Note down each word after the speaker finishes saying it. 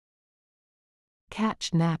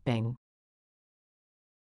Catch napping.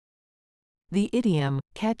 The idiom,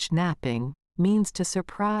 catch napping, means to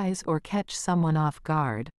surprise or catch someone off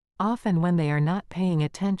guard, often when they are not paying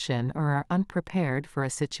attention or are unprepared for a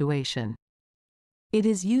situation. It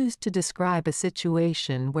is used to describe a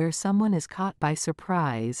situation where someone is caught by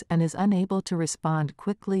surprise and is unable to respond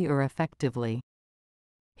quickly or effectively.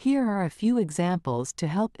 Here are a few examples to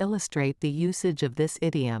help illustrate the usage of this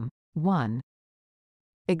idiom. 1.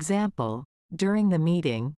 Example: during the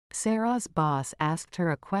meeting, Sarah's boss asked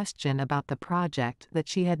her a question about the project that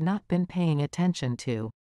she had not been paying attention to.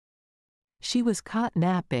 She was caught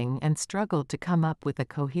napping and struggled to come up with a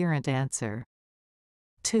coherent answer.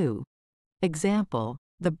 2. Example: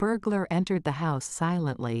 the burglar entered the house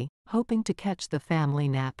silently, hoping to catch the family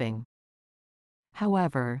napping.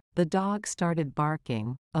 However, the dog started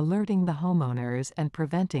barking, alerting the homeowners and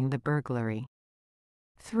preventing the burglary.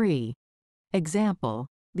 3. Example: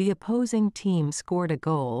 the opposing team scored a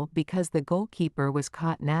goal because the goalkeeper was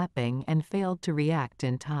caught napping and failed to react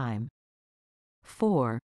in time.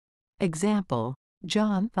 4. Example: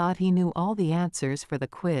 John thought he knew all the answers for the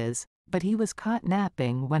quiz, but he was caught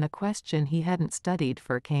napping when a question he hadn't studied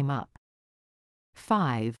for came up.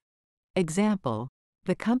 5. Example: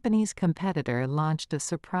 the company's competitor launched a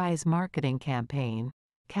surprise marketing campaign,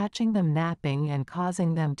 catching them napping and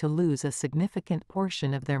causing them to lose a significant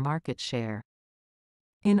portion of their market share.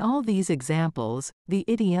 In all these examples, the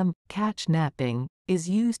idiom, catch napping, is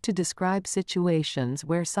used to describe situations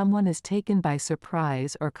where someone is taken by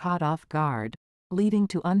surprise or caught off guard, leading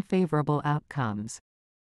to unfavorable outcomes.